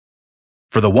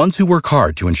For the ones who work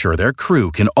hard to ensure their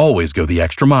crew can always go the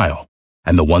extra mile,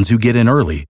 and the ones who get in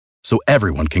early so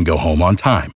everyone can go home on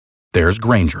time, there's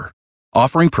Grainger,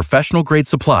 offering professional-grade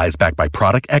supplies backed by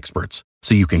product experts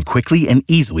so you can quickly and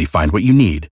easily find what you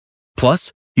need.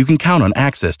 Plus, you can count on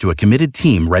access to a committed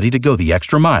team ready to go the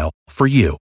extra mile for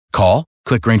you. Call,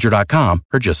 click Grainger.com,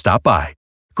 or just stop by.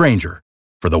 Grainger,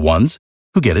 for the ones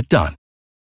who get it done.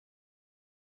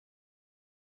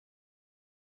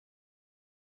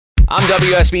 I'm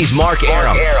WSB's Mark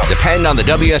Arum. Depend on the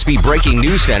WSB Breaking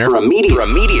News Center for immediate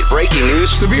breaking news,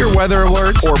 severe weather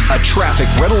alerts, or a traffic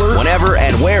red alert whenever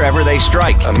and wherever they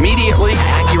strike. Immediately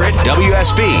accurate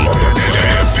WSB.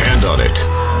 Depend on it.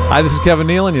 Hi, this is Kevin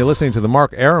Nealon. You're listening to The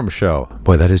Mark Arum Show.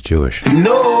 Boy, that is Jewish.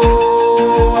 No,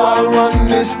 I want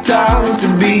this town to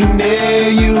be near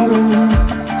you.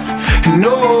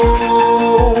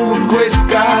 No gray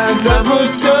skies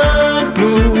ever turn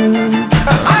blue.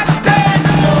 I stand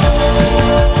alone.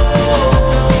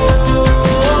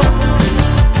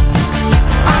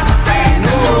 I stand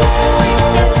alone.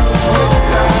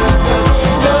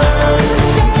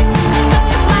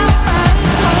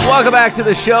 Welcome back to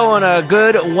the show on a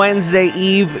good Wednesday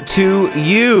Eve to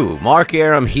you. Mark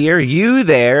Arum here, you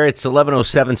there. It's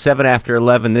 11:07, 7 after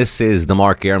 11. This is the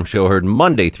Mark Arum Show, heard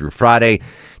Monday through Friday,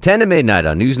 10 to midnight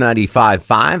on News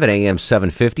 95.5 at AM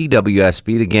 750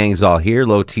 WSB. The gang's all here.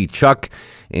 Low T Chuck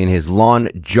in his lawn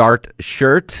jart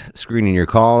shirt, screening your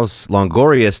calls.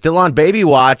 Longoria still on baby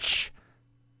watch.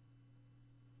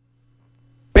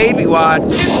 Baby watch.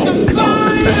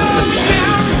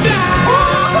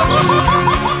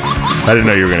 I didn't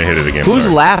know you were going to hit it again. Whose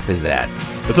laugh is that?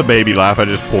 It's a baby laugh. I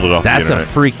just pulled it off That's the a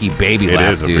internet. freaky baby laugh,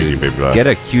 It is a dude. freaky baby laugh. Get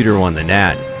a cuter one than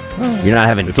that. You're not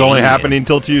having It's only Damien. happening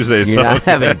until Tuesday. You're So. not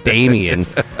having Damien.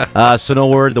 So no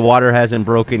word, the water hasn't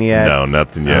broken yet. No,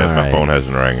 nothing yet. All My right. phone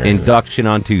hasn't rang. or anything. Induction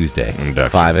on Tuesday, Induction.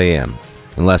 5 a.m.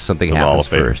 Unless something The Hall happens of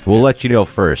Fame. first. We'll let you know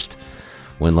first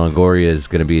when Longoria is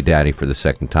going to be a daddy for the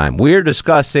second time. We're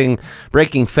discussing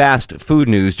breaking fast food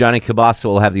news. Johnny Cabasa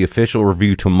will have the official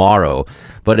review tomorrow,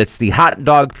 but it's the hot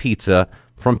dog pizza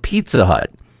from Pizza Hut.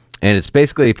 And it's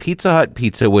basically a Pizza Hut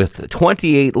pizza with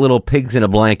 28 little pigs in a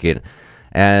blanket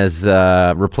as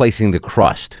replacing the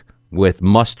crust, with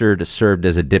mustard served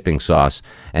as a dipping sauce.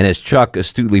 And as Chuck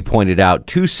astutely pointed out,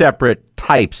 two separate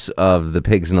types of the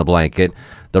pigs in the blanket,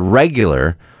 the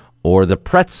regular or the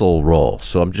pretzel roll.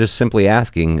 So I'm just simply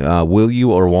asking, will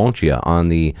you or won't you on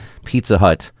the Pizza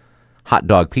Hut hot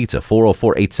dog pizza?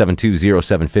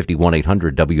 404-872-0750,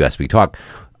 1-800-WSB Talk.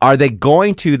 Are they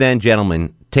going to then,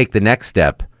 gentlemen, take the next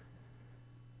step?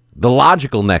 The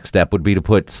logical next step would be to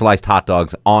put sliced hot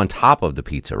dogs on top of the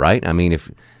pizza, right? I mean,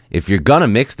 if you're going to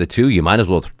mix the two, you might as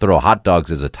well throw hot dogs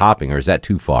as a topping, or is that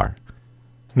too far?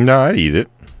 No, I'd eat it.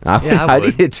 I'd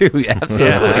eat it too, absolutely.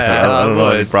 I don't know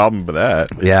any problem with that.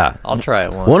 Yeah. I'll try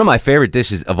it once. One of my favorite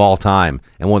dishes of all time,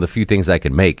 and one of the few things I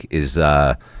can make, is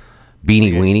beanie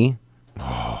weenie,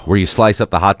 where you slice up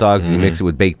the hot dogs and you mix it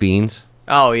with baked beans.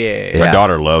 Oh, yeah. My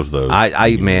daughter loves those.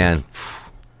 Man,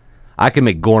 I can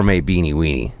make gourmet beanie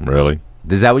weenie. Really?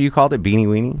 Is that what you called it, beanie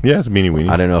weenie? Yeah, it's beanie weenies.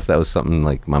 I don't know if that was something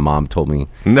like my mom told me.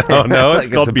 No, Like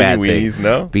it's called a beanie bad weenies. thing.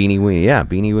 No, Beanie weenie, yeah,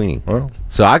 beanie weenie. Well.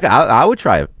 So I would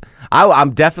try it.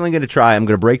 I'm definitely going to try. I'm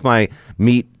going to break my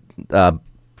meat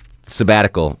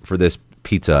sabbatical for this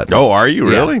pizza. Oh, are you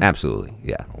Yeah, really? absolutely,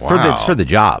 yeah. Wow. For the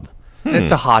job.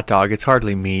 It's a hot dog. It's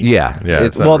hardly meat. Yeah, Yeah,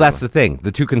 it's not well, real. that's the thing.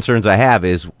 The two concerns I have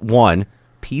is, one,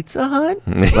 Pizza Hut?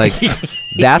 Like,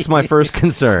 that's my first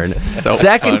concern.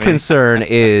 Second funny. concern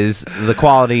is the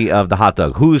quality of the hot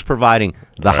dog. Who's providing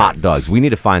the hot dogs? We need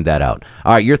to find that out.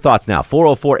 All right, your thoughts now.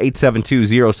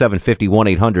 404-872-0750,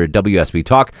 1-800-WSB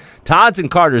Talk. Todd's in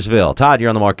Cartersville. Todd, you're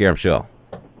on the Mark Arum Show.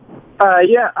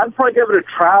 Yeah, I'd probably give it a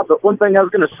try, but one thing I was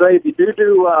going to say, if you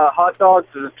do hot dogs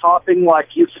as a topping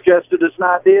like you suggested as an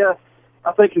idea,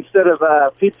 I think instead of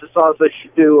pizza sauce, they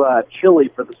should do chili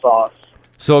for the sauce.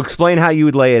 So explain how you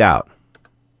would lay it out.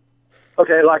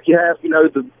 Okay, like you have,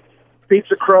 the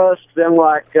pizza crust, then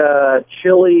like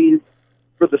chili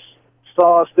for the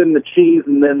sauce, then the cheese,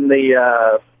 and then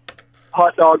the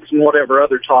hot dogs and whatever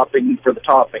other topping for the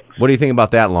toppings. What do you think about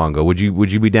that, Longo? Would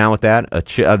you be down with that?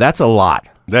 That's a lot.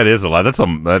 that is a lot. That's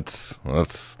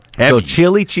heavy. So a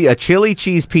chili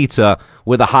cheese pizza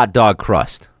with a hot dog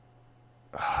crust.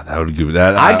 That would give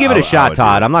that. I'd give it a shot, would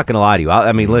Todd. do it. I'm not going to lie to you.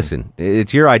 I mean, listen,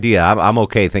 it's your idea. I'm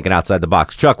okay thinking outside the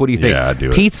box. Chuck, what do you think? Yeah, I'd do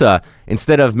it. Pizza,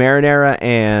 instead of marinara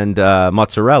and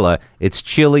mozzarella, it's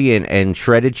chili and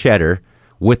shredded cheddar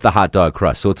with the hot dog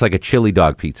crust. So it's like a chili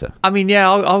dog pizza. I mean, yeah,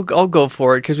 I'll go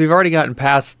for it because we've already gotten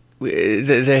past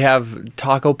They have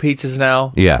taco pizzas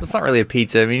now. Yeah. It's not really a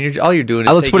pizza. I mean, all you're doing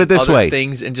is Let's taking put it this other way.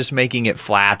 things and just making it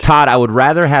flat. Todd, I would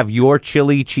rather have your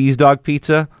chili cheese dog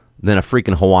pizza than a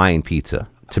freaking Hawaiian pizza.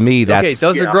 To me, that's Okay,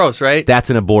 those are gross, right? that's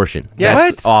an abortion. Yeah.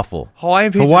 That's What? awful.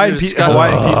 Hawaiian pizzas Hawaiian, are disgusting.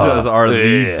 Hawaiian pizzas are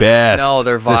the best. No,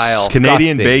 they're vile.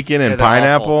 Canadian Disgusting. bacon and Yeah, they're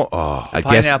pineapple. Oh, I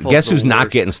Pineapple's guess the who's not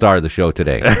worst. getting star of the show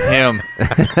today? Him.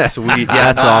 Sweet.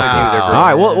 Yeah, That's no, awful. they're gross. All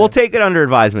right, we'll take it under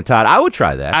advisement, Todd. I would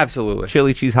try that. Absolutely.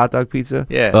 Chili cheese hot dog pizza?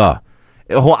 Yeah.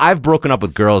 I've broken up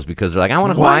with girls because they're like, I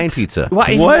want a Hawaiian pizza.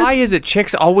 Why is it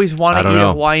chicks always want I to don't eat know.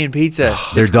 a Hawaiian pizza?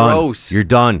 They're It's done. gross. You're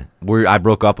done. I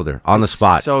broke up with her on the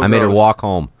spot. so I made her gross. walk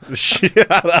home.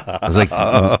 I was like,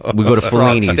 we go to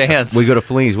Strong Fellini's. stance. We go to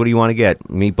Fellini's. What do you want to get?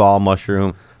 Meatball,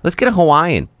 mushroom. Let's get a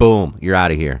Hawaiian. Boom. You're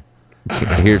out of here.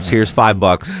 Here's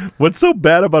 $5. what's so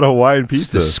bad about Hawaiian It's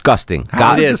pizza? disgusting.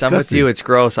 It is. I'm with disgusting. you. It's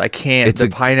gross. I can't. It's the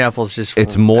a- pineapple's just.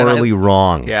 It's and I- morally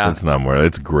wrong. Yeah. It's not more.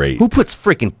 It's great. Who puts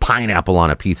freaking pineapple on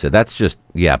a pizza? That's just,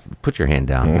 put your hand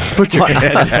down. Put your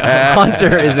hand down.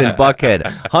 Hunter is in Buckhead.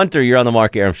 Hunter, you're on the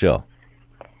Mark Arum Show.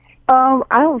 I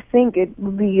don't think it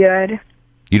would be good.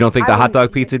 You don't think the I hot dog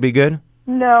wouldn't- pizza would be good?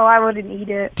 No, I wouldn't eat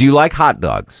it. Do you like hot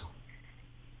dogs?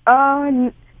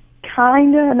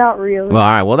 Kinda, not really. Well, all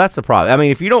right. Well, that's the problem. I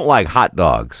mean, if you don't like hot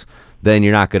dogs, then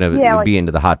you're not going to Yeah, like- be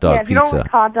into the hot dog yeah, if you don't pizza. like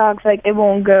hot dogs, like, it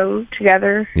won't go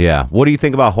together. Yeah. What do you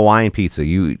think about Hawaiian pizza?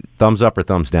 You thumbs up or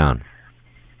thumbs down?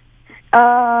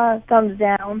 Thumbs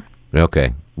down.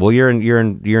 Okay. Well, you're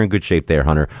in good shape there,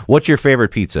 Hunter. What's your favorite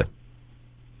pizza?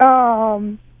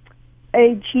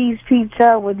 A cheese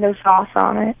pizza with no sauce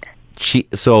on it.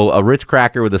 So a Ritz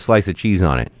cracker with a slice of cheese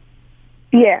on it.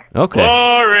 Yeah. Okay.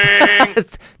 Boring.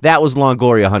 That was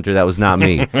Longoria, Hunter. That was not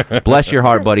me. Bless your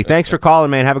heart, buddy. Thanks for calling,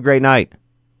 man. Have a great night.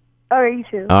 Oh, you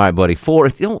too. All right, buddy.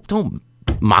 Don't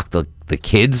mock the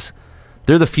kids.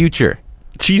 They're the future.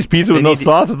 Cheese pizza with They no need to-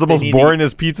 sauce is the they most need to-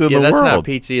 boringest pizza in Yeah, the that's world. not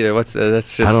pizza either. That's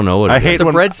just. I don't know what I it is. hate It's a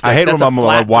when breadstick. I hate That's when a my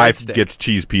flat wife breadstick. gets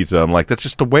cheese pizza. I'm like, that's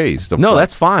just a waste. Of No, flat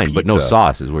that's fine, but no pizza.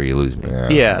 sauce is where you lose me.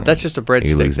 Yeah, that's just a You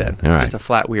breadstick lose me. then. All right. Just a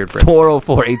flat weird breadstick.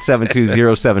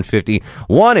 404-872-0750,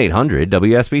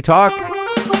 1-800-WSB-TALK.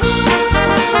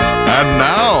 And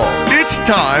now, it's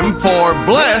time for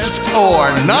Blessed or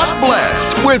Not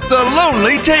Blessed with the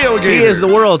Lonely Tailgater. He is the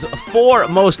world's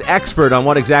foremost expert on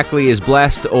what exactly is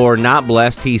blessed or not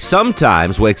blessed. He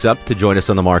sometimes wakes up to join us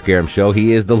on the Mark Arum Show.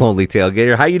 He is the Lonely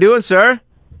Tailgater. How you doing, sir?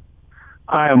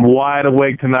 I am wide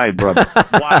awake tonight, brother.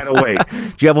 Wide awake.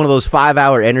 Do you have one of those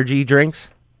 5-hour energy drinks?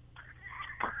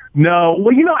 No,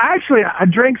 well, actually, I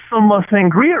drank some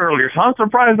sangria earlier, so I'm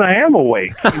surprised I am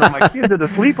awake. My kids did a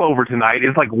sleepover tonight.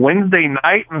 It's like Wednesday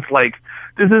night, and it's like,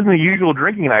 this isn't a usual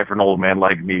drinking night for an old man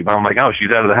like me. But I'm like, oh, she's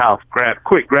out of the house.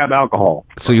 Grab alcohol.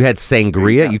 So you had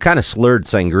sangria? You kind of slurred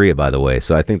sangria, by the way,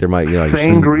 so I think there might be like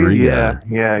Sangria,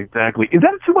 yeah, exactly. Is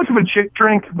that too much of a chick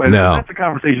drink? But No. That's a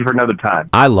conversation for another time.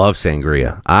 I love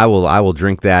sangria. I will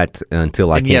drink that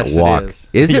until I And can't yes, it walk. is.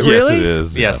 It really? Yes, it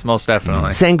is. Yes, most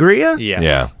definitely. Sangria? Yes.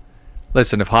 Yeah.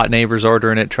 Listen, if hot neighbor's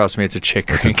ordering it, trust me, it's a chick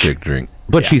It's a drink. chick drink.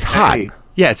 But she's hot. Hey,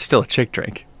 Yeah, it's still a chick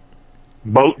drink.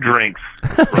 boat drinks.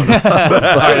 All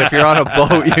right, if you're on a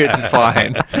boat, it's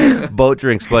fine. Boat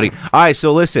drinks, buddy. All right,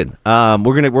 so listen, we're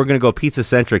gonna go pizza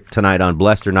centric tonight on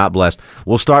Blessed or Not Blessed.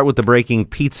 We'll start with the breaking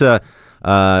pizza,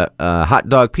 hot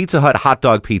dog, Pizza Hut hot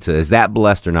dog pizza. Is that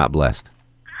blessed or not blessed?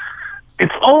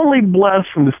 It's only blessed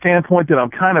from the standpoint that I'm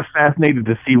kind of fascinated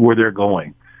to see where they're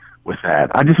going with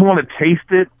that. I just want to taste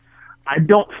it. I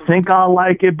don't think I'll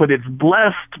like it, but it's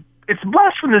blessed. It's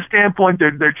blessed from the standpoint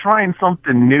they're trying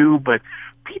something new, but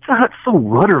Pizza Hut's so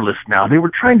rudderless now. They were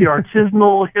trying the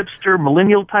artisanal, hipster,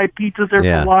 millennial type pizzas there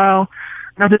Yeah. for a while.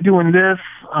 Now they're doing this.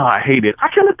 Oh, I hate it. I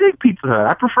kind of dig Pizza Hut.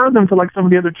 I prefer them to like some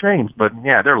of the other chains, but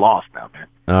yeah, they're lost now, man.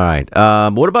 All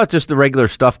right. What about just the regular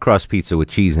stuffed crust pizza with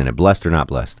cheese in it? Blessed or not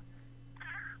blessed?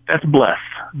 That's blessed.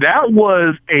 That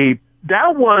was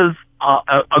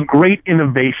a great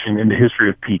innovation in the history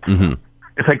of pizza. Mm-hmm.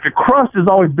 It's like the crust has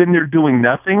always been there doing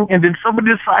nothing, and then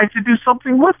somebody decides to do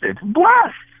something with it.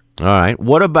 Blessed. All right.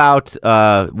 What about,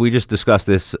 we just discussed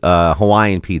this,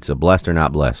 Hawaiian pizza, blessed or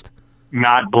not blessed?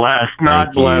 Not blessed. Not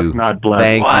Thank blessed. you. Not blessed.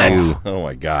 Thank you. Oh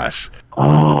my gosh.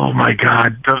 Oh my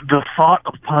God! The thought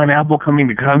of pineapple coming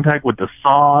into contact with the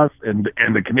sauce and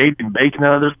the Canadian bacon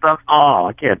and other stuff. Oh,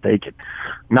 I can't take it.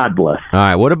 Not blessed. All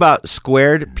right. What about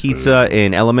squared pizza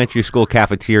in elementary school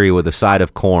cafeteria with a side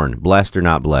of corn? Blessed or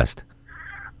not blessed?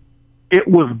 It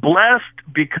was blessed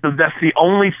because that's the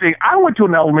only thing. I went to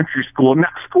an elementary school. Now,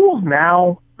 schools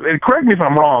now, and correct me if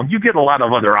I'm wrong, you get a lot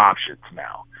of other options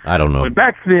now. I don't know. But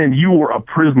back then, you were a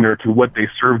prisoner to what they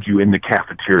served you in the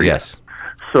cafeteria. Yes.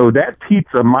 So that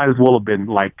pizza might as well have been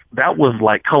that was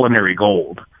like culinary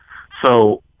gold.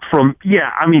 So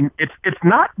I mean, it's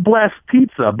not blessed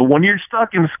pizza, but when you're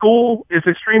stuck in school, it's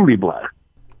extremely blessed.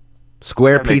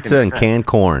 Square pizza and canned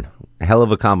corn. Hell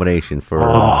of a combination for...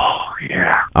 Oh,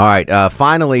 yeah. All right,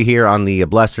 finally here on the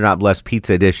Blessed or Not Blessed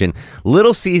Pizza Edition,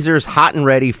 Little Caesars Hot and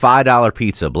Ready $5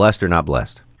 pizza. Blessed or not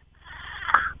blessed?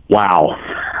 Wow.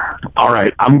 All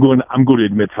right, I'm going to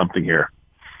admit something here.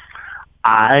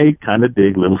 I kind of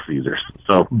dig Little Caesars,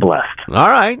 so blessed. All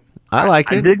right, I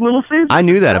like it. I dig Little Caesars. I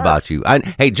knew that about you.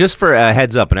 Hey, just for a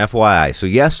heads up, an FYI, so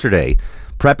yesterday,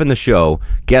 prepping the show,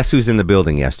 guess who's in the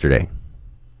building yesterday?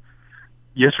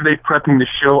 Yesterday, prepping the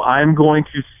show, I'm going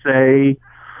to say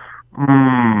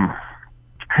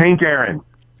Hank Aaron.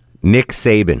 Nick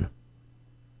Saban.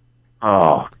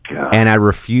 Oh, God. And I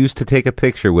refused to take a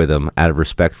picture with him out of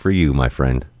respect for you, my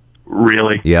friend.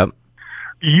 Really? Yep.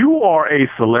 You are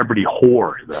a celebrity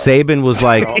whore, though. Saban was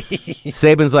like,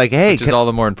 Saban's like, hey. Which is all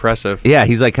the more impressive. Yeah,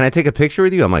 he's like, can I take a picture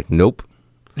with you? I'm like, nope.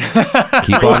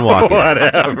 Keep on walking.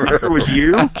 Whatever. With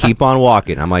you? Keep on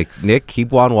walking. I'm like, Nick,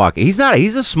 keep on walking. He's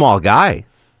a small guy.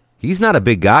 He's not a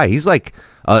big guy. He's like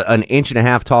an inch and a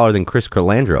half taller than Chris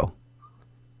Carlandro.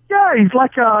 Yeah, he's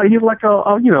like a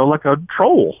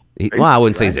troll. Well, I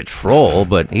wouldn't say he's a troll,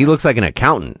 but he looks like an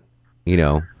accountant, you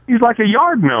know. He's like a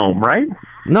yard gnome, right?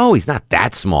 No, he's not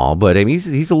that small, but I mean,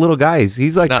 he's a little guy.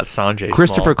 He's like not Sanjay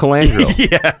Christopher Calandro.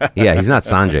 Yeah, he's not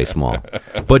Sanjay small.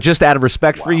 But just out of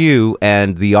respect for you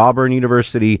and the Auburn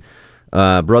University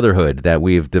brotherhood that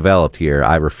we've developed here,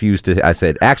 I refused to. I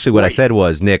said, actually, what I said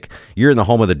was, Nick, you're in the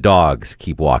home of the dogs.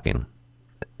 Keep walking.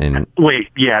 And wait,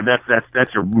 yeah,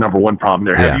 that's your number one problem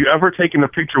there. Yeah. Have you ever taken a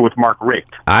picture with Mark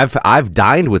Richt? I've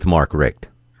dined with Mark Richt.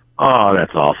 Oh,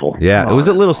 that's awful. Yeah, it was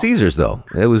at Little Caesars, though.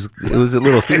 It was at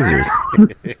Little Caesars.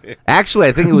 Actually,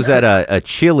 I think it was at a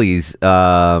Chili's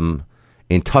in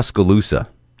Tuscaloosa,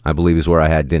 I believe is where I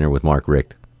had dinner with Mark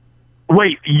Richt.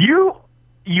 Wait, you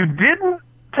didn't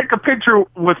take a picture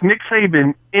with Nick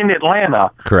Saban in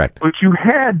Atlanta. Correct. But you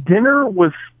had dinner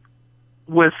with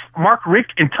Mark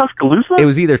Richt in Tuscaloosa? It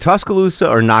was either Tuscaloosa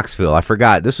or Knoxville. I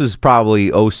forgot. This was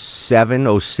probably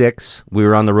 07, 06. We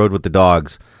were on the road with the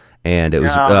dogs. And it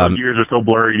was those years are so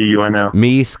blurry to you, I know.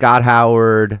 Me, Scott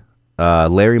Howard,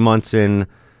 Larry Munson,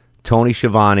 Tony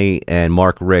Schiavone, and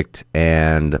Mark Richt,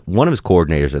 and one of his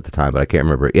coordinators at the time, but I can't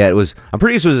remember. Yeah, it was. I'm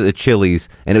pretty sure it was at Chili's,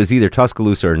 and it was either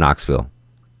Tuscaloosa or Knoxville.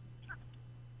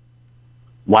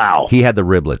 Wow. He had the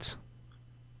riblets.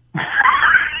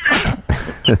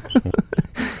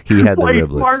 He had the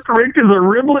riblets. Mark Richt is a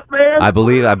riblet man? I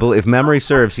believe. If memory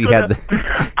serves, he had the.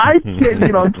 I can't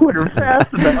get on Twitter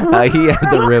fast enough. He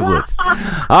had the riblets.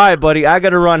 All right, buddy. I got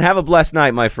to run. Have a blessed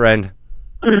night, my friend.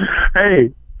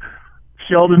 Hey,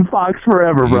 Sheldon Fox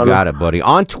forever, brother. You got it, buddy.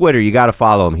 On Twitter, you got to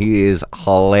follow him. He is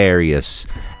hilarious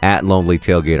at Lonely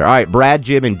Tailgater. All right, Brad,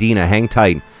 Jim, and Dina, hang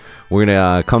tight. We're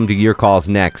going to come to your calls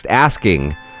next,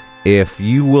 asking if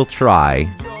you will try,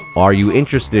 are you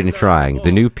interested in trying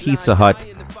the new Pizza Hut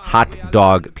hot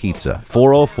dog pizza?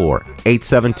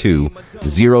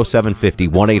 404-872-0750,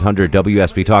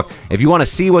 1-800-WSB Talk. If you want to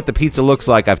see what the pizza looks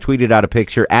like, I've tweeted out a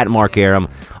picture at Mark Arum,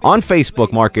 on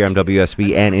Facebook, Mark Arum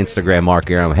WSB, and Instagram,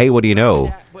 Mark Arum. Hey, what do you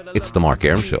know? It's the Mark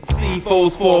Arum Show.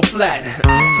 C4s fall flat,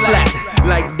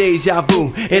 like deja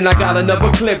vu. And I got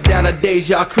another clip down a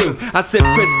deja crew. I said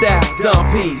piss down,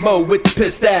 Don P, Mo with the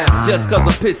piss down. Just cause I'm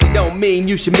pissy don't mean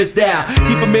you should miss down.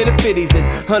 Keep them in the 50s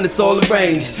and hundreds all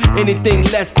arranged. Anything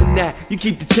less than that, you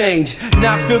keep the change.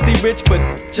 Not filthy rich, but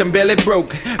I'm barely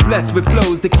broke. Blessed with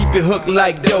flows to keep you hooked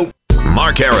like dope.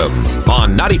 Mark Arum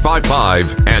on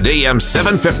 95.5 and AM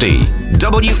 750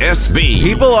 WSB.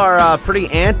 People are pretty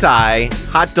anti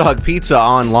hot dog pizza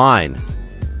online.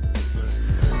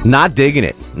 Not digging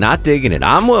it.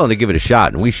 I'm willing to give it a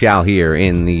shot, and we shall here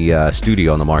in the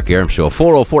studio on the Mark Arum Show.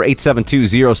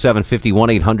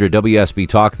 404-872-0750, 1-800-WSB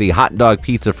Talk. The hot dog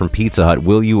pizza from Pizza Hut.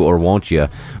 Will you or won't you?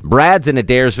 Brad's in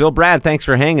Adairsville. Brad, thanks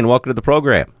for hanging. Welcome to the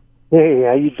program. Hey,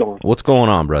 how you doing? What's going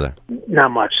on, brother?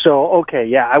 Not much. So, okay,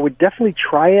 yeah, I would definitely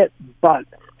try it, but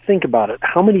think about it.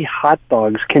 How many hot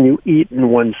dogs can you eat in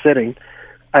one sitting?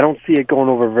 I don't see it going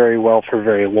over very well for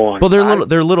very long. Well,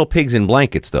 they're little pigs in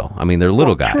blankets, though. I mean, they're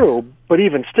little guys. True, but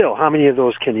even still, how many of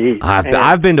those can you eat?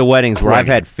 I've been to weddings where I've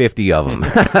had 50 of them.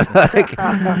 Like,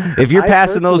 if you're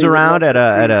passing those around at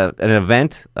an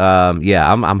event,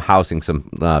 I'm housing some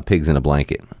pigs in a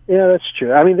blanket. Yeah, that's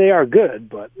true. I mean, they are good,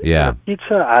 but yeah,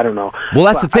 pizza, I don't know. Well,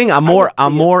 that's the thing. I'm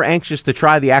more anxious to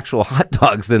try the actual hot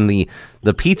dogs than the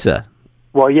pizza.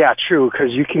 Well, yeah, true,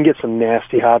 because you can get some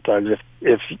nasty hot dogs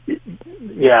if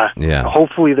yeah.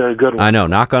 Hopefully they're good ones. I know.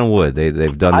 Knock on wood.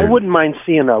 They've done. I wouldn't mind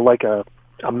seeing a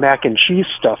a mac and cheese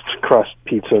stuffed crust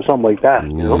pizza, something like that.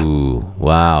 You know? Ooh,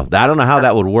 wow. I don't know how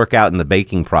that would work out in the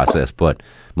baking process, but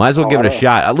might as well give it a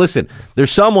shot. Listen,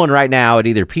 there's someone right now at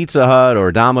either Pizza Hut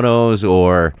or Domino's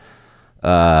or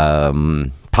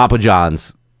Papa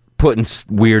John's putting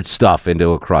weird stuff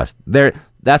into a crust.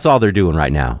 That's all they're doing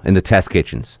right now in the test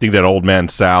kitchens. Think that old man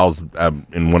Sal's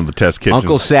in one of the test kitchens?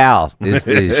 Uncle Sal is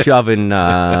shoving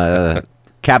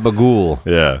gabagool.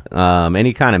 Yeah.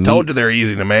 Any kind of meat. Told you they're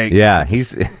easy to make. Yeah, he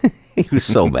was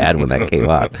so bad when that came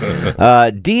out.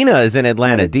 Dina is in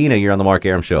Atlanta. Dina, you're on the Mark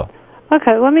Arum Show.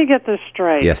 Okay, let me get this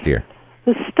straight. Yes, dear.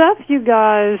 The stuff you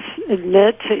guys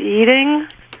admit to eating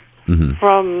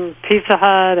from Pizza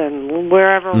Hut and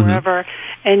wherever,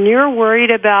 and you're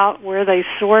worried about where they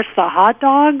source the hot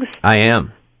dogs? I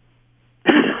am.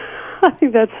 I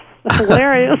think that's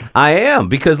hilarious. I am,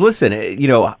 because listen,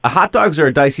 hot dogs are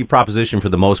a dicey proposition for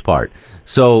the most part.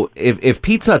 So if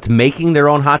Pizza Hut's making their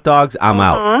own hot dogs, I'm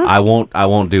out. I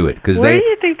won't do it because Where do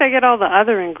you think they get all the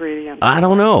other ingredients? I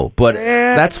don't know, but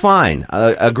that's fine.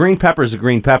 A green pepper is a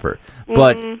green pepper,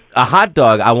 but a hot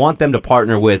dog, I want them to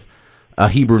partner with a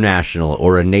Hebrew National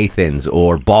or a Nathan's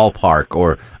or Ballpark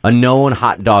or a known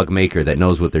hot dog maker that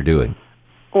knows what they're doing.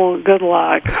 Well, good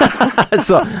luck.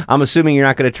 So I'm assuming you're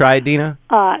not going to try it, Dina?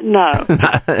 No.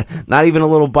 Not even a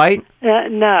little bite?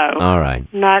 No. All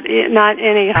right. Not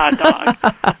any hot dog.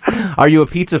 Are you a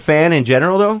pizza fan in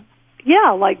general, though? Yeah,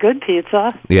 I like good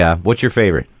pizza. Yeah. What's your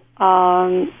favorite?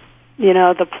 The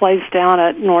place down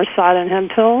at Northside and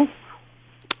Hemphill.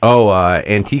 Oh,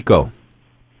 Antico.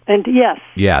 And yes.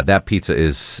 Yeah, that pizza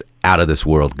is out of this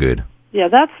world good. Yeah,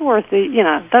 that's worthy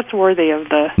of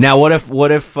the... Now, what if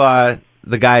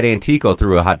the guy at Antico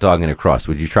threw a hot dog in a crust?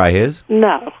 Would you try his?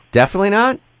 No. Definitely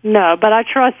not? No, but I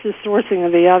trust the sourcing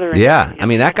of the other. Yeah, I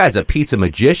mean, that guy's a pizza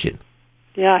magician.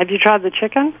 Yeah, have you tried the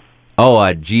chicken? Oh,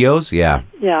 Gio's? Yeah.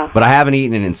 Yeah. But I haven't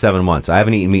eaten it in 7 months. I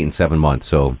haven't eaten meat in 7 months,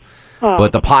 so... Oh.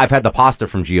 But I've had the pasta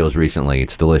from Gio's recently.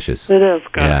 It's delicious. It is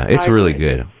good. Yeah, it's really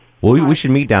good. Well, we should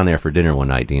meet down there for dinner one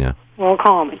night, Dina. Well,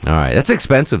 call me. All right. That's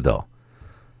expensive, though.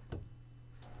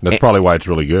 That's probably why it's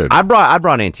really good. I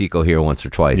brought Antico here once or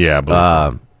twice. Yeah,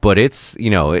 but it's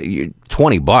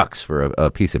 $20 for a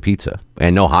piece of pizza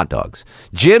and no hot dogs.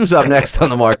 Jim's up next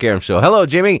on the Mark Arum Show. Hello,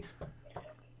 Jimmy.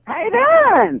 How you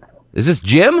doing? Is this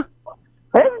Jim?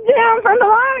 This is Jim from the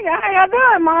line. How you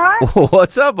doing, Mark?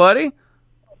 What's up, buddy?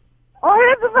 Oh,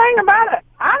 here's the thing about it.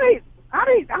 I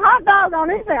eat hot dogs on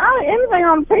anything. I eat anything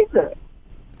on pizza.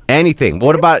 Anything.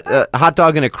 What about a hot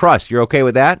dog in a crust? You're okay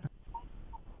with that?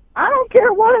 I don't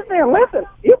care what it's in. Listen,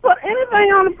 you put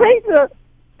anything on a pizza,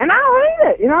 and I'll eat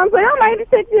it. You know what I'm saying? I'm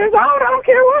 86 years old. I don't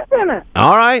care what's in it.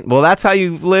 All right. Well, that's how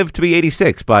you live to be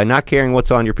 86, by not caring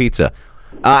what's on your pizza.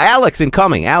 Alex,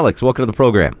 incoming. Alex, welcome to the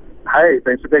program. Hey,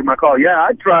 thanks for taking my call. Yeah,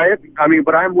 I'd try it. I mean,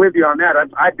 but I'm with you on that.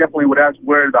 I definitely would ask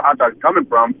where the hot dog's coming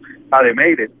from, how they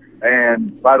made it.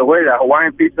 And by the way, that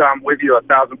Hawaiian pizza, I'm with you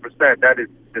 1,000%. That is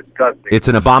disgusting. It's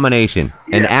an abomination.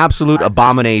 Yeah. An absolute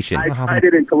abomination. I tried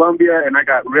it in Colombia, and I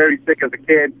got very sick as a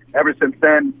kid. Ever since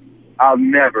then, I'll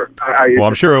never. Well,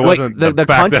 I'm sure it wasn't the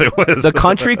fact that it was. The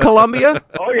country Colombia?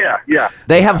 Oh, yeah.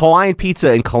 They have Hawaiian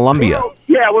pizza in Colombia. Well,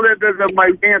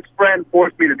 my aunt's friend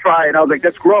forced me to try it. I was like,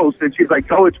 that's gross. And she's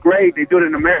like, oh, it's great. They do it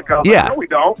in America. I was like, no, we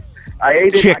don't. I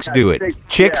ate it. Chicks do it.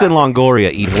 Chicks in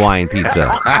Longoria eat Hawaiian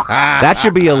pizza. That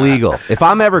should be illegal. If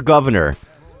I'm ever governor,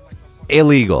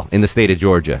 illegal in the state of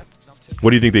Georgia. What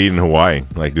do you think they eat in Hawaii?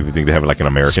 Like, do you think they have like an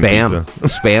American pizza?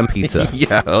 Spam pizza.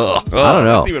 Yeah. I don't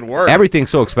know. That's even worse. Everything's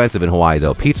so expensive in Hawaii,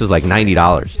 though. Pizza's like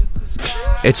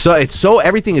 $90.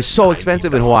 Everything is so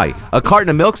expensive in Hawaii. A carton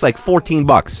of milk's like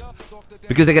 $14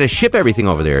 because they got to ship everything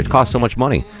over there. It costs so much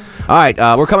money. All right,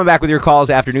 we're coming back with your calls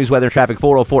after news, weather, and traffic.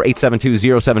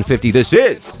 404-872-0750. This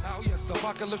is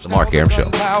the Mark Arum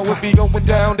Show.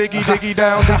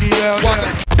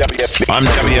 I'm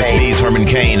WSB's Herman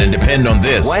Cain, and depend on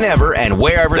this whenever and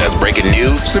wherever there's breaking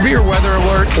news, severe weather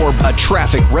alerts, or a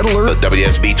traffic red alert. The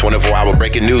WSB 24-hour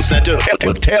Breaking News Center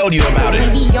will tell you about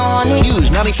it.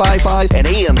 News 95.5 and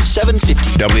AM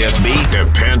 750. WSB,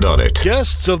 depend on it.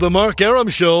 Guests of the Mark Arum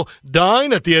Show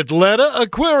dine at the Atlanta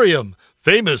Aquarium,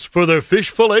 famous for their fish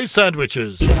fillet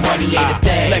sandwiches.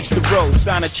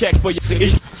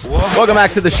 Welcome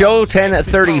back to the show.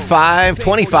 10:35,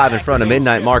 25 in front of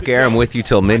midnight. Mark Arum with you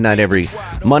till midnight every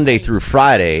Monday through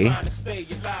Friday.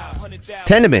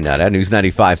 10 to midnight at News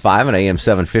 95.5 and AM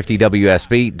 750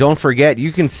 WSB. Don't forget,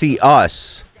 you can see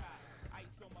us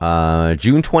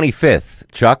June 25th.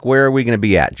 Chuck, where are we going to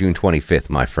be at June 25th,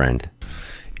 my friend?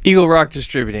 Eagle Rock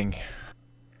Distributing.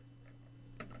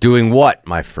 Doing what,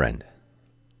 my friend?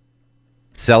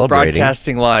 celebrating.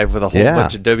 Broadcasting live with a whole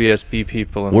bunch of WSB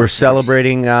people. And we're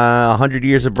celebrating 100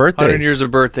 years of birthdays. 100 years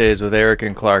of birthdays with Eric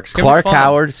and Clark. Clark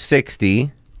Howard,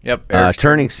 60. Yep.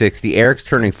 Turning 60. Eric's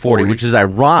turning 40, which is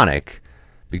ironic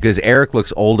because Eric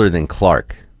looks older than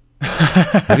Clark.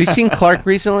 Have you seen Clark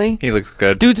recently? He looks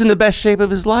good. Dude's in the best shape of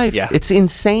his life. Yeah. It's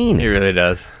insane. He really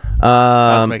does. If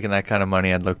I was making that kind of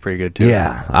money, I'd look pretty good too.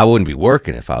 Yeah, I wouldn't be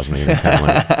working if I was making that kind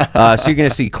of money. So you're going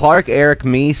to see Clark, Eric,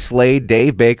 me, Slade,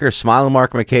 Dave Baker, Smiling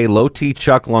Mark McKay, Low T,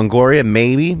 Chuck Longoria,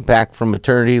 maybe back from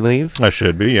maternity leave. I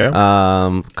should be,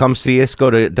 yeah. Come see us. Go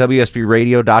to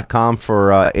WSBradio.com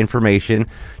for information.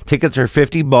 Tickets are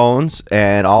 50 bones,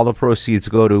 and all the proceeds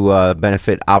go to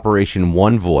benefit Operation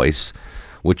One Voice,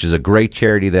 which is a great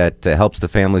charity that helps the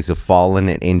families of fallen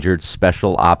and injured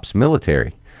special ops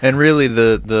military. And really,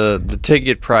 the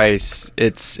ticket price,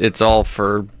 it's all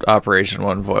for Operation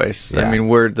One Voice. Yeah. I mean,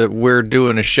 we're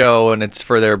doing a show, and it's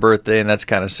for their birthday, and that's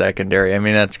kind of secondary. I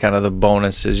mean, that's kind of the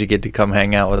bonus is you get to come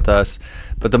hang out with us.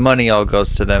 But the money all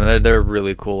goes to them. They're a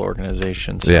really cool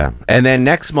organizations. Yeah. And then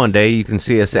next Monday, you can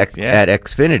see us at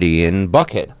Xfinity in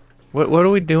Buckhead. What are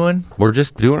we doing? We're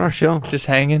just doing our show. Just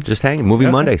hanging? Just hanging. Movie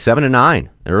Okay. Monday, 7 to 9.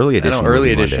 Early edition. I know, early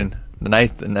Movie edition. Monday. The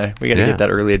ninth, we got to get that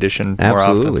early edition more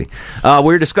Absolutely. often.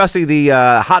 We're discussing the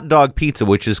hot dog pizza,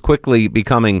 which is quickly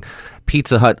becoming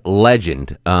Pizza Hut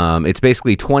legend. It's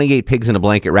basically 28 pigs in a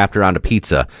blanket wrapped around a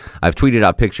pizza. I've tweeted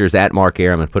out pictures at Mark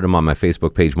Arum and put them on my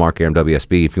Facebook page, Mark Arum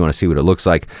WSB, if you want to see what it looks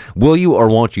like. Will you or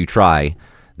won't you try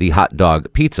the hot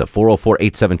dog pizza?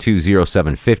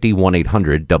 404-872-0750,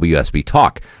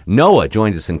 1-800-WSB-TALK. Noah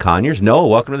joins us in Conyers. Noah,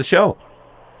 welcome to the show.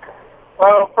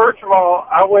 Well, first of all,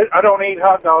 I don't eat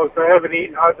hot dogs. I haven't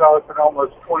eaten hot dogs in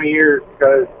almost 20 years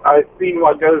because I've seen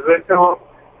what goes into them.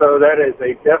 So that is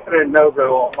a definite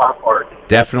no-go on my part.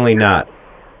 Definitely not.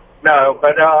 No,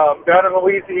 but down in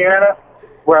Louisiana,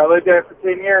 where I lived there for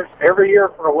 10 years, every year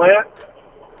for Lent,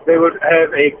 they would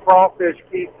have a crawfish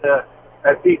pizza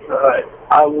at Pizza Hut.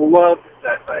 I loved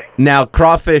that thing. Now,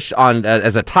 crawfish on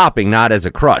as a topping, not as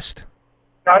a crust.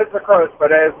 Not as a crust,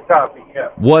 but as a topping, yeah.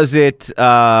 Was it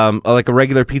like a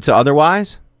regular pizza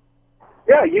otherwise?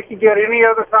 Yeah, you can get any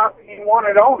other topping you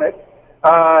wanted on it.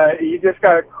 You just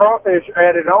got crawfish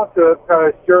added onto it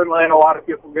because during Lent, a lot of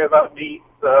people give up meat.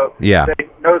 So Yeah.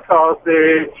 no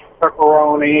sausage,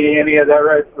 pepperoni, any of that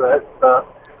rest of that stuff.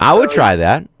 I would try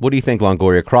that. What do you think,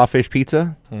 Longoria? Crawfish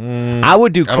pizza? I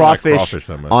would do I don't like crawfish, crawfish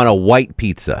that much. on a white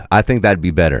pizza. I think that'd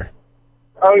be better.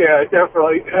 Oh, yeah,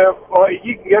 definitely. Well,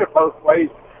 you can get it both ways,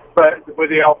 but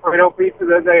with the Alfredo pizza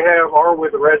that they have or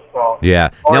with the red sauce. Yeah.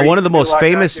 Or Now, you one of the can do most like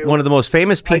I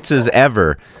famous do. pizzas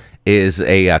ever is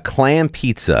a clam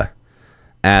pizza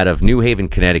out of New Haven,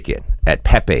 Connecticut, at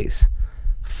Pepe's.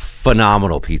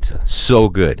 Phenomenal pizza, so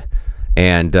good.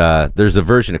 And there's a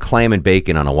version of clam and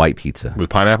bacon on a white pizza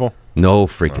with pineapple. No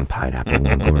freaking pineapple,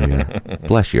 Longoria.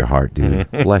 Bless your heart,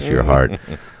 dude. Bless your heart.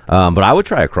 But I would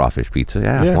try a crawfish pizza.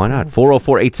 Yeah, why not?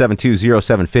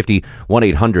 404-872-0750,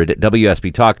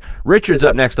 1-800-WSB-TALK. Richard's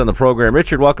up next on the program.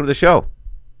 Richard, welcome to the show.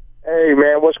 Hey,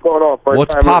 man, what's going on?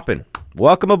 What's popping?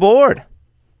 Welcome aboard.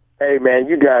 Hey, man,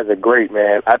 you guys are great,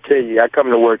 man. I tell you, I come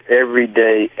to work every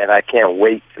day, and I can't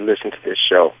wait to listen to this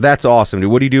show. That's awesome,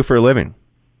 dude. What do you do for a living?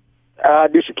 I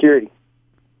do security.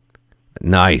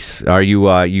 Nice. Are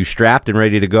you strapped and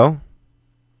ready to go?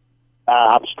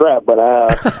 I'm strapped, but I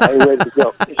ain't ready to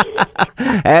go.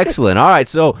 Excellent. All right,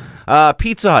 so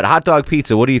Pizza Hut, hot dog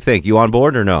pizza. What do you think? You on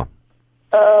board or no?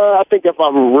 I think if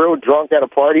I'm real drunk at a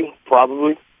party,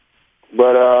 probably.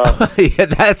 But yeah,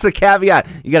 that's the caveat.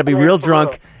 You got to be real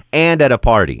drunk and at a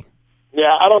party.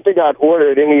 yeah, I don't think I'd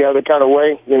order it any other kind of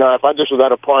way. You know, if I just was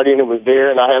at a party and it was there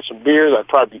and I had some beers, I'd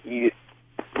probably eat it.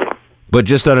 But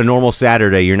just on a normal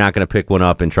Saturday, you're not going to pick one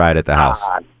up and try it at the house.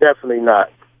 Definitely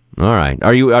not. All right.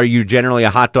 Are you generally a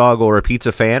hot dog or a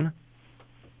pizza fan?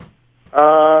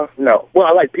 No. Well,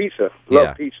 I like pizza.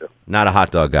 Love pizza. Not a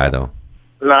hot dog guy, though.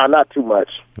 Nah, not too much.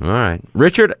 All right.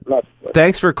 Richard,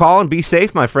 thanks for calling. Be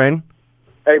safe, my friend.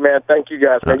 Hey, man, thank you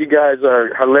guys, man. You guys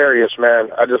are hilarious, man.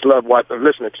 I just love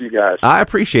listening to you guys. I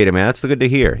appreciate it, man. That's good to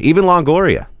hear. Even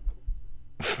Longoria.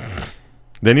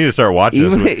 They need to start watching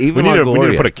Even this. We need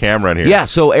to put a camera in here. Yeah,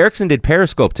 so Erickson did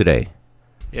Periscope today.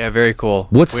 Yeah, very cool.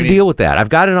 What's the deal with that? I've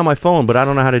got it on my phone, but I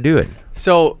don't know how to do it.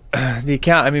 So the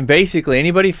account, I mean, basically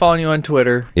anybody following you on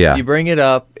Twitter, Yeah. you bring it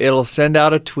up, it'll send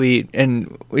out a tweet,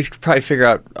 and we should probably figure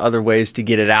out other ways to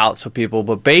get it out so people,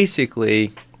 but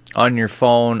basically on your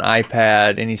phone,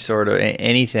 iPad, any sort of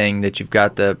anything that you've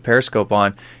got the Periscope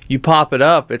on, you pop it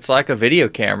up, it's like a video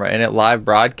camera, and it live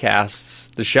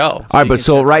broadcasts the show. All right, but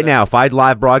so right now, if I'd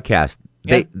live broadcast,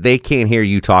 they can't hear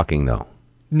you talking, though.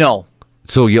 No.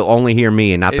 So you'll only hear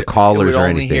me and not the callers it would or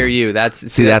only anything. hear you. That's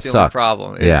that the only sucks.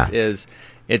 problem. Yeah. Is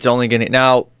it's only going to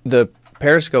now the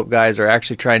Periscope guys are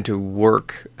actually trying to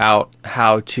work out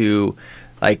how to,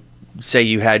 like, say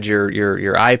you had your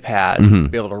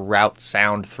iPad, be able to route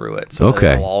sound through it, so that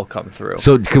it'll all come through.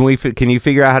 So can you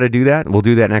figure out how to do that? We'll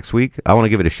do that next week. I want to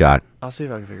give it a shot. I'll see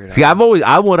if I can figure it out. See,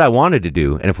 what I wanted to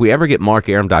do, and if we ever get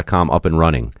markarum.com up and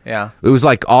running, Yeah. it was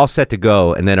like all set to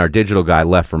go, and then our digital guy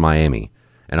left for Miami,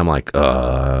 and I'm like,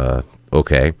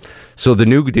 okay. So the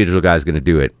new digital guy is going to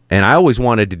do it, and I always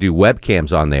wanted to do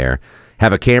webcams on there.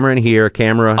 Have a camera in here, a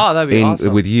camera that'd be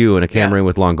awesome. with you, and a camera in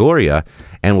with Longoria,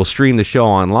 and we'll stream the show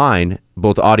online,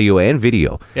 both audio and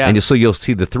video. Yeah. And so you'll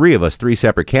see the three of us, 3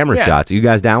 separate camera shots. Are you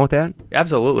guys down with that?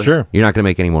 Absolutely. Sure. You're not going to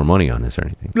make any more money on this or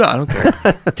anything. No, I don't care.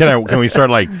 Can we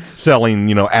start like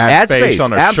selling, ad space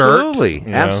on a Absolutely. shirt?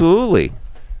 Absolutely.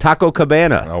 Taco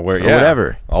Cabana or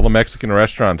whatever. All the Mexican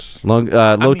restaurants.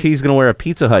 Low T's going to wear a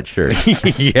Pizza Hut shirt.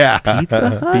 Yeah.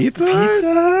 Pizza Hut?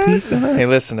 Pizza Hut? Hey,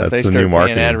 listen, if they That's the start new paying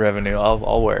marketing. ad revenue,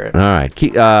 I'll wear it. All right.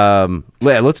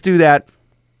 Let's do that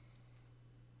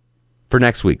for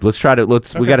next week. We got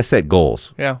to set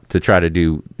goals. Yeah. To try to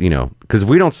do, because if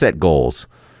we don't set goals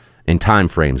and time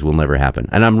frames, will never happen.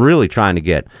 And I'm really trying to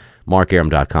get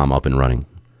markarum.com up and running.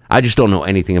 I just don't know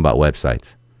anything about websites.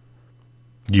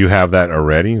 You have that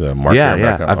already? The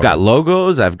Yeah. I've got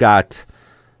logos. I've got,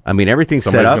 everything's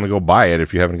set Somebody's up. going to go buy it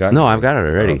if you haven't gotten it. No, I've got it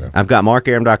already. Okay. I've got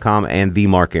markarum.com and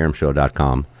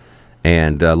themarkarumshow.com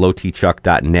and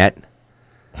lowtchuck.net.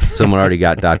 Someone already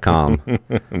got .com.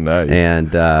 Nice.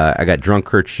 And I got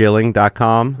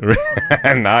drunkkurtschilling.com.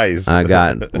 Nice. I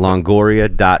got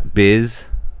longoria.biz.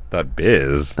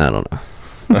 .biz? I don't know.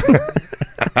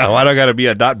 Why do I got to be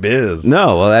a .biz?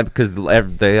 No, well, because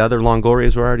the other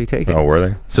Longorias were already taken. Oh, were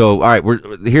they? So, all right,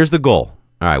 here's the goal.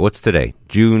 All right, what's today?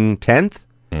 June 10th?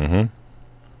 Mm-hmm.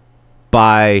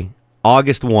 By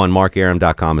August 1,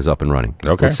 markarum.com is up and running.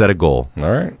 Okay. Let's set a goal.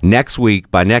 All right.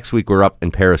 By next week, we're up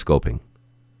and periscoping.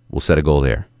 We'll set a goal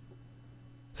there.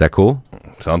 Is that cool?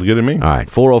 Sounds good to me. All right.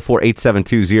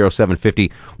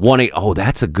 404-872-0750. 18. Oh,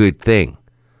 that's a good thing.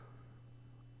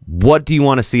 What do you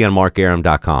want to see on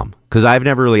markarum.com? Because I've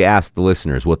never really asked the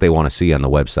listeners what they want to see on the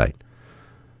website.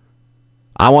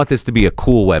 I want this to be a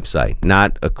cool website,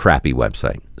 not a crappy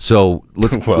website. So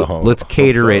let's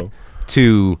cater it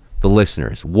to the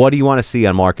listeners. What do you want to see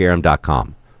on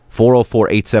markarum.com?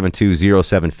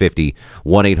 404-872-0750,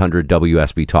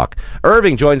 1-800-WSB-TALK.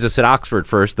 Irving joins us at Oxford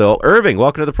first, though. Irving,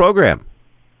 welcome to the program.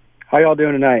 How y'all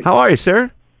doing tonight? How are you, sir?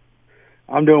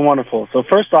 I'm doing wonderful. So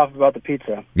first off, about the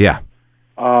pizza. Yeah.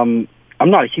 I'm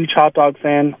not a huge hot dog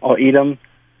fan. I'll eat them.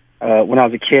 When I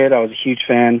was a kid, I was a huge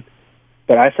fan.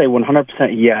 But I say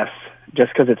 100% yes,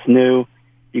 just because it's new.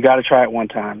 You got to try it one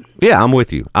time. Yeah, I'm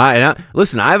with you.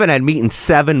 Listen, I haven't had meat in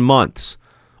 7 months.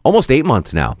 Almost 8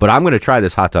 months now, but I'm going to try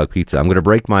this hot dog pizza. I'm going to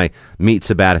break my meat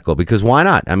sabbatical because why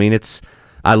not? I mean,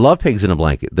 I love pigs in a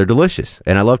blanket. They're delicious,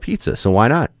 and I love pizza, so why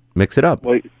not? Mix it up.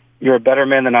 Well, you're a better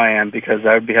man than I am because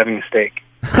I would be having a steak.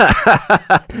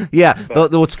 Yeah.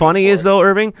 What's funny is, though,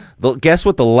 Irving, guess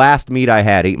what the last meat I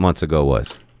had 8 months ago was?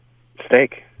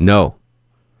 Steak. No.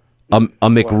 A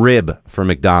McRib from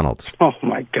McDonald's. Oh,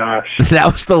 my gosh. That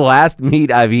was the last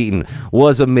meat I've eaten,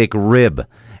 was a McRib.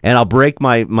 And I'll break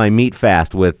my meat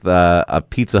fast with a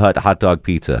Pizza Hut hot dog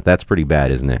pizza. That's pretty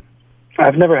bad, isn't it?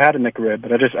 I've never had a McRib,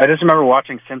 but I just remember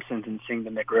watching Simpsons and seeing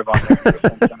the McRib on there. Ever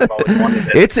since, and I've always wanted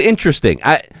it. It's interesting.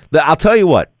 I'll tell you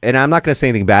what, and I'm not going to say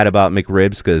anything bad about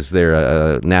McRibs because they're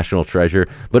a national treasure,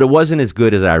 but it wasn't as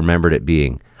good as I remembered it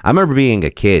being. I remember being a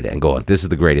kid and going, this is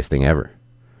the greatest thing ever.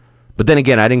 But then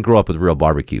again, I didn't grow up with real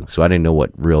barbecue, so I didn't know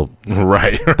what real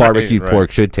barbecued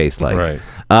pork should taste like. Right.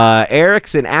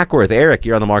 Eric's in Ackworth. Eric,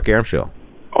 you're on the Mark Arum Show.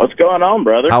 What's going on,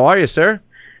 brother? How are you, sir?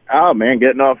 Oh, man,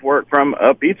 getting off work from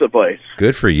a pizza place.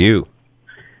 Good for you.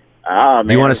 Man,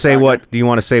 Do you want to say what? Do you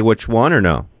want to say which one or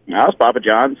no? No, it's Papa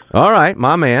John's. All right,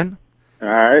 my man. All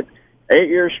right. 8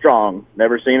 years strong.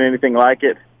 Never seen anything like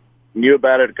it. Knew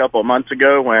about it a couple of months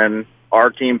ago when our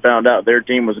team found out their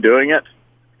team was doing it.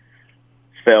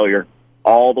 Failure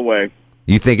all the way.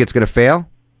 You think it's going to fail?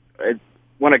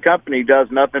 When a company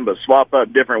does nothing but swap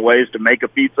up different ways to make a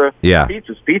pizza, Yeah.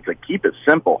 Pizza's pizza. Keep it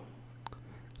simple.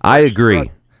 I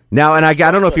agree. Now, and I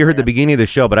don't know if you heard the beginning of the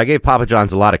show, but I gave Papa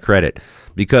John's a lot of credit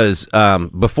because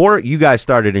before you guys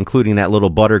started including that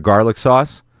little butter garlic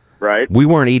sauce, right? We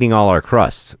weren't eating all our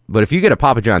crusts. But if you get a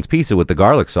Papa John's pizza with the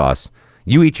garlic sauce,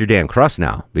 you eat your damn crust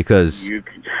now because...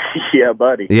 Yeah,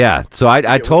 buddy. Yeah, so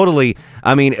I totally...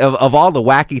 I mean, of all the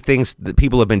wacky things that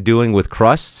people have been doing with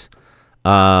crusts,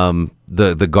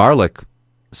 the garlic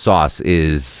sauce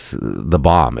is the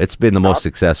bomb. It's been the most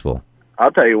successful.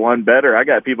 I'll tell you one better. I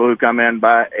got people who come in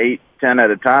buy 8, 10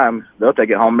 at a time. They'll take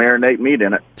it home, marinate meat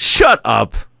in it. Shut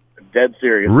up. Dead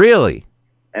serious. Really?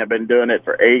 And I've been doing it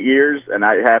for 8 years, and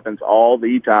it happens all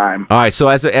the time. All right, so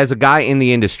as a guy in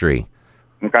the industry,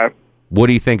 okay, what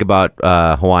do you think about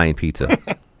Hawaiian pizza?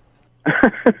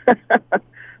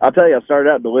 I'll tell you, I started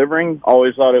out delivering.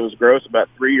 Always thought it was gross. About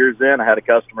 3 years in, I had a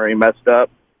customer. He messed up,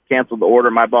 canceled the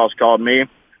order. My boss called me.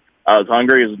 I was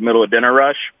hungry. It was the middle of dinner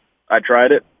rush. I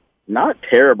tried it. Not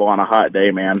terrible on a hot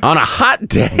day, man. On a hot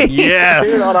day? Yes.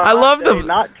 Dude, I love the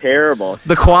not terrible.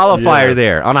 The qualifier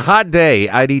there. On a hot day,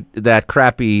 I'd eat that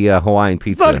crappy Hawaiian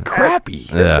pizza. It's not crappy.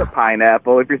 Just a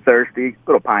pineapple. If you're thirsty,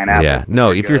 put a pineapple. Yeah.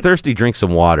 No, if you're thirsty, drink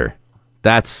some water.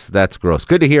 That's gross.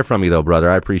 Good to hear from you, though, brother.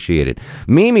 I appreciate it.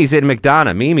 Mimi's in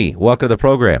McDonough. Mimi, welcome to the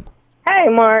program. Hey,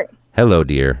 Mark. Hello,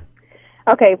 dear.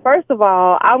 Okay, first of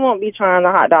all, I won't be trying the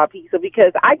hot dog pizza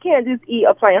because I can't just eat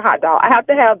a plain hot dog. I have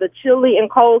to have the chili and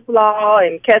coleslaw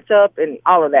and ketchup and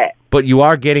all of that. But you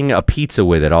are getting a pizza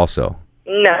with it also.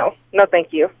 No,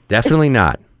 thank you. Definitely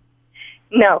not.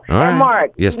 No. All right. And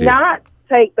Mark, Yes, do dear. not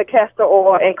take the castor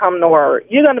oil and come to work.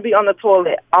 You're going to be on the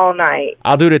toilet all night.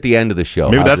 I'll do it at the end of the show.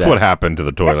 Maybe How's that's that? what happened to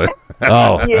the toilet.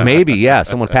 Oh, Yeah. maybe, yeah.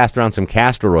 Someone passed around some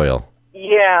castor oil.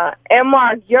 Yeah. And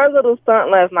Mark, your little stunt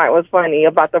last night was funny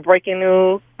about the breaking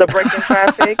news, the breaking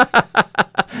traffic.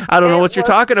 I don't know what you're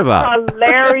talking about.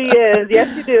 Hilarious.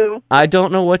 Yes, you do. I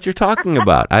don't know what you're talking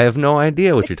about. I have no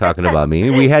idea what you're talking about,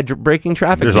 Mimi. We had breaking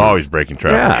traffic. There's news. always breaking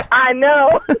traffic. I know.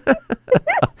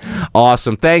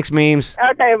 Awesome. Thanks, Memes.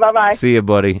 Okay, bye-bye. See you,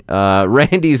 buddy.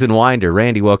 Randy's in Winder.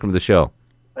 Randy, welcome to the show.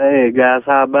 Hey, guys,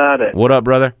 how about it? What up,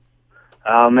 brother?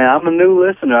 Oh, man, I'm a new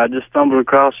listener. I just stumbled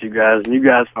across you guys, and you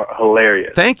guys are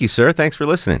hilarious. Thank you, sir. Thanks for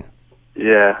listening.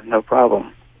 Yeah, no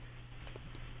problem.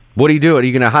 What are you doing? Are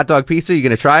you going to hot dog pizza? You going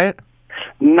to try it?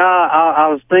 No, I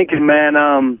was thinking, man,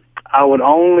 I would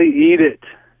only eat it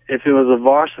if it was a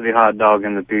varsity hot dog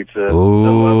in the pizza.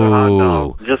 No other hot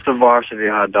dog. Just a varsity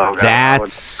hot dog.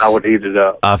 That's I would eat it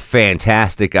up. a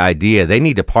fantastic idea. They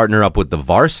need to partner up with the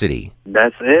varsity.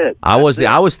 That's it. I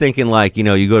was thinking like,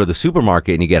 you go to the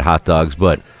supermarket and you get hot dogs,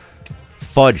 but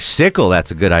fudge sickle,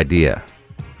 that's a good idea.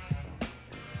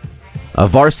 A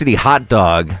varsity hot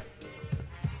dog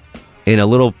in a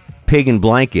little pig in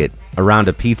blanket around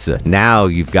a pizza. Now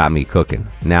you've got me cooking.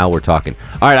 Now we're talking.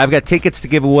 All right, I've got tickets to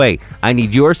give away. I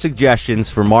need your suggestions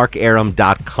for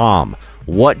markarum.com.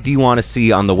 What do you want to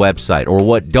see on the website, or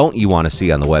what don't you want to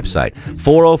see on the website?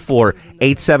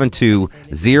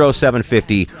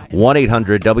 404-872-0750,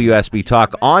 1-800-WSB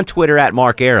Talk, on Twitter at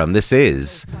Mark Arum. This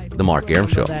is The Mark Arum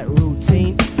Show. That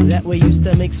routine that way used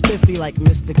to make spiffy like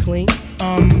Mr. Clean.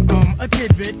 A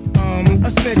tidbit, a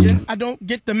smidgen. I don't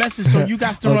get the message, so you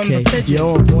got to run the pigeon.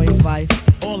 You're on point five.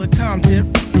 All the time, Tip.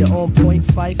 You're on point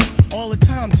five. All the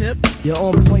time, Tip. You're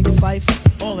on point five.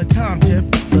 All the time,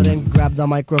 Tip. So then grab the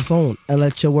microphone and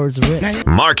let your words rip.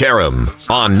 Mark Arum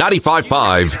on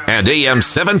 95.5 and AM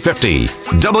 750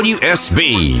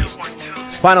 WSB.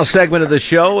 Final segment of the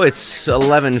show. It's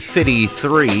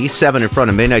 11:53, 7 in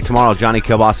front of midnight. Tomorrow, Johnny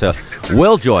Kielbasa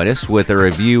will join us with a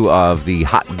review of the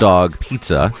hot dog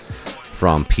pizza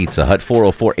from Pizza Hut.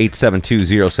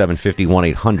 404-872-0750,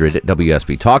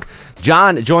 1-800-WSB Talk.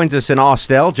 John joins us in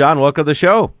Austell. John, welcome to the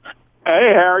show.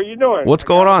 Hey, how are you doing? What's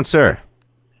going on, sir?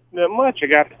 Not much. I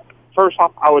got, first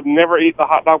off, I would never eat the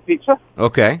hot dog pizza.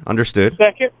 Okay, understood.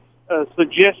 Second, a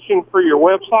suggestion for your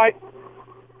website.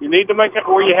 You need to make it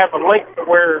where you have a link to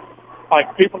where,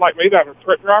 like, people like me that are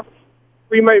truck drivers,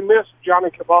 we may miss Johnny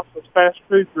Kielbasa's fast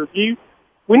food review.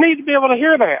 We need to be able to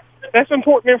hear that. That's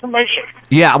important information.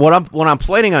 Yeah, what I'm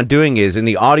planning on doing is in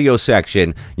the audio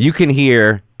section, you can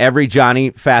hear every Johnny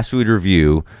fast food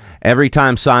review, every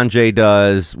time Sanjay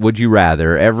does Would You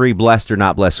Rather, every blessed or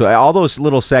not blessed. So all those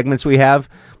little segments we have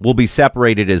will be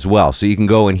separated as well, so you can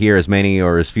go and hear as many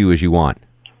or as few as you want.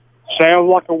 Sounds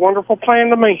like a wonderful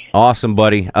plan to me. Awesome,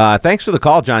 buddy. Thanks for the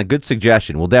call, John. Good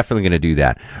suggestion. We're definitely going to do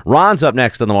that. Ron's up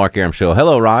next on the Mark Arum Show.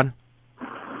 Hello, Ron.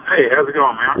 Hey, how's it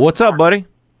going, man? What's up, buddy?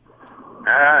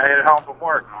 Headed home from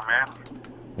work, my man.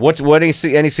 What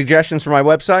any suggestions for my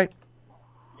website?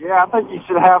 Yeah, I think you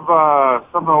should have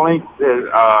some of the links that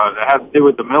has to do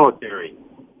with the military.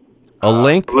 A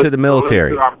link to the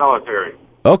military. To our military.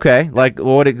 Okay, like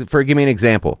give me an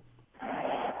example.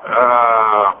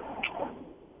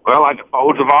 Well, like the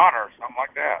Folds of Honor or something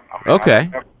like that. I mean,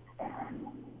 Okay.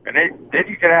 And then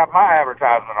you could have my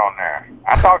advertisement on there.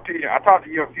 I talked to you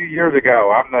a few years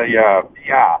ago. I'm the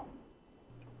PI.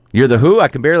 You're the who? I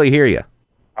can barely hear you.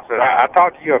 I said I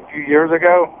talked to you a few years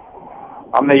ago.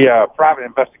 I'm the private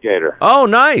investigator. Oh,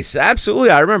 nice. Absolutely.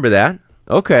 I remember that.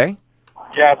 Okay.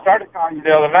 Yeah, I started calling you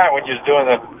the other night when you was doing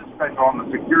the special on the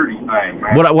security thing,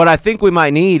 man. What I think we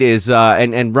might need is,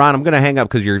 and Ron, I'm going to hang up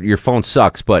because your phone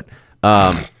sucks, but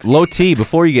Low T,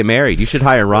 before you get married, you should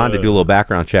hire Ron to do a little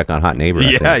background check on Hot Neighbor.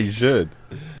 Yeah, you should.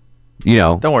 You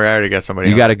know. Don't worry, I already got somebody.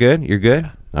 You got it good? You're good?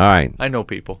 All right. I know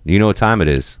people. You know what time it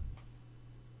is.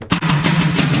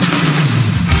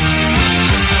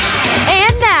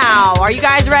 And now, are you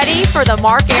guys ready for the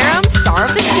Mark Arum star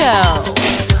of the show?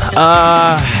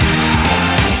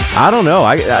 I don't know.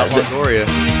 Longoria.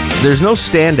 There's no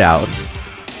standout.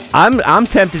 I'm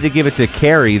tempted to give it to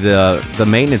Kerry, the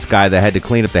maintenance guy that had to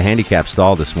clean up the handicap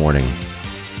stall this morning.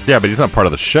 Yeah, but he's not part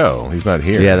of the show. He's not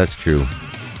here. Yeah, that's true.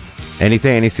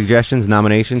 Anything? Any suggestions?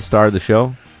 Nominations? Star of the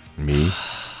show? Me.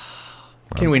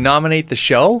 Can we nominate the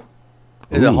show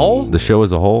as a whole? The show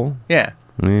as a whole? Yeah.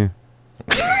 Yeah.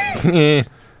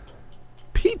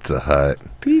 Pizza Hut.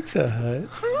 Pizza Hut.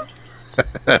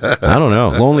 I don't know.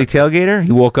 Lonely Tailgater?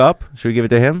 He woke up. Should we give it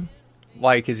to him?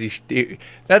 Why? Because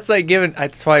that's like giving.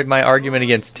 That's why my argument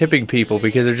against tipping people,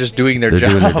 because they're just doing their They're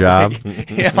job. doing their job.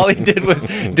 Yeah, all he did was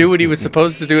do what he was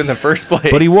supposed to do in the first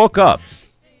place. But he woke up.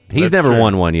 He's That's never true.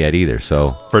 won one yet either.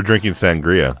 So For drinking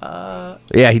sangria.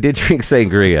 yeah, he did drink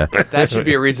sangria. That should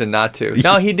be a reason not to.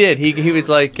 No, he did. He was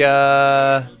like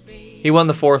he won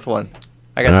the fourth one.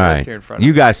 I got All the right. list here in front of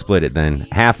You me. guys split it then.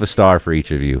 Half a star for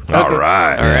each of you. Okay. All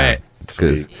right.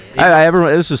 Because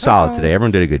everyone, this was solid today.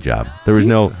 Everyone did a good job. There was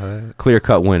no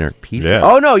clear-cut winner. Pizza. Yeah.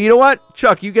 Oh no! You know what,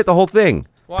 Chuck? You get the whole thing.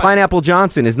 Pineapple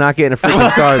Johnson is not getting a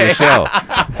freaking star of the show.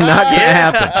 Not gonna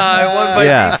happen. I won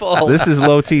by default. This is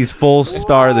Low T's full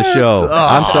star of the show.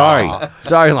 I'm sorry.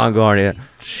 Sorry, Longoria.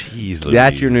 Jeez,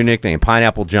 That's your new nickname,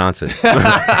 Pineapple Johnson.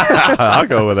 I'll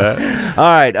go with that. All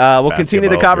right, we'll continue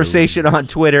the conversation on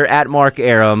Twitter at Mark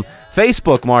Arum,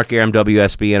 Facebook Mark Arum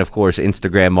WSB, and of course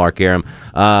Instagram Mark Arum.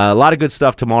 A lot of good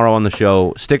stuff tomorrow on the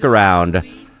show. Stick around.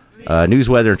 News,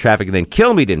 weather, and traffic, and then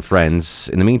kill me, then friends.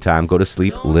 In the meantime, go to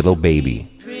sleep, little baby.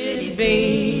 Pretty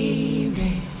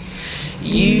baby,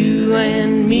 you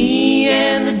and me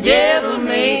and the devil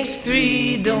makes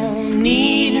three. Don't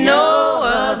need no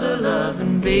other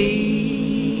loving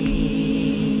baby.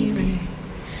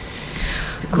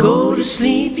 Go to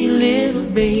sleep, you little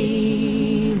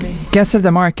baby. Guests of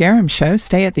the Mark Arum Show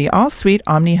stay at the All-Suite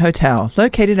Omni Hotel,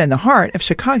 located in the heart of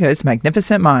Chicago's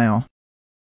Magnificent Mile.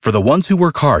 For the ones who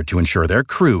work hard to ensure their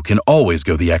crew can always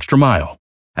go the extra mile,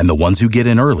 and the ones who get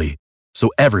in early so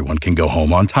everyone can go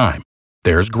home on time,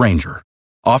 there's Grainger,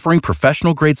 offering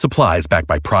professional-grade supplies backed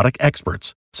by product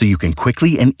experts so you can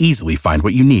quickly and easily find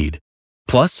what you need.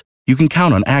 Plus, you can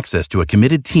count on access to a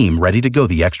committed team ready to go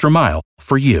the extra mile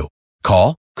for you.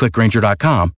 Call, click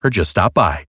Grainger.com, or just stop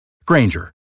by.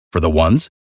 Grainger, for the ones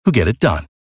who get it done.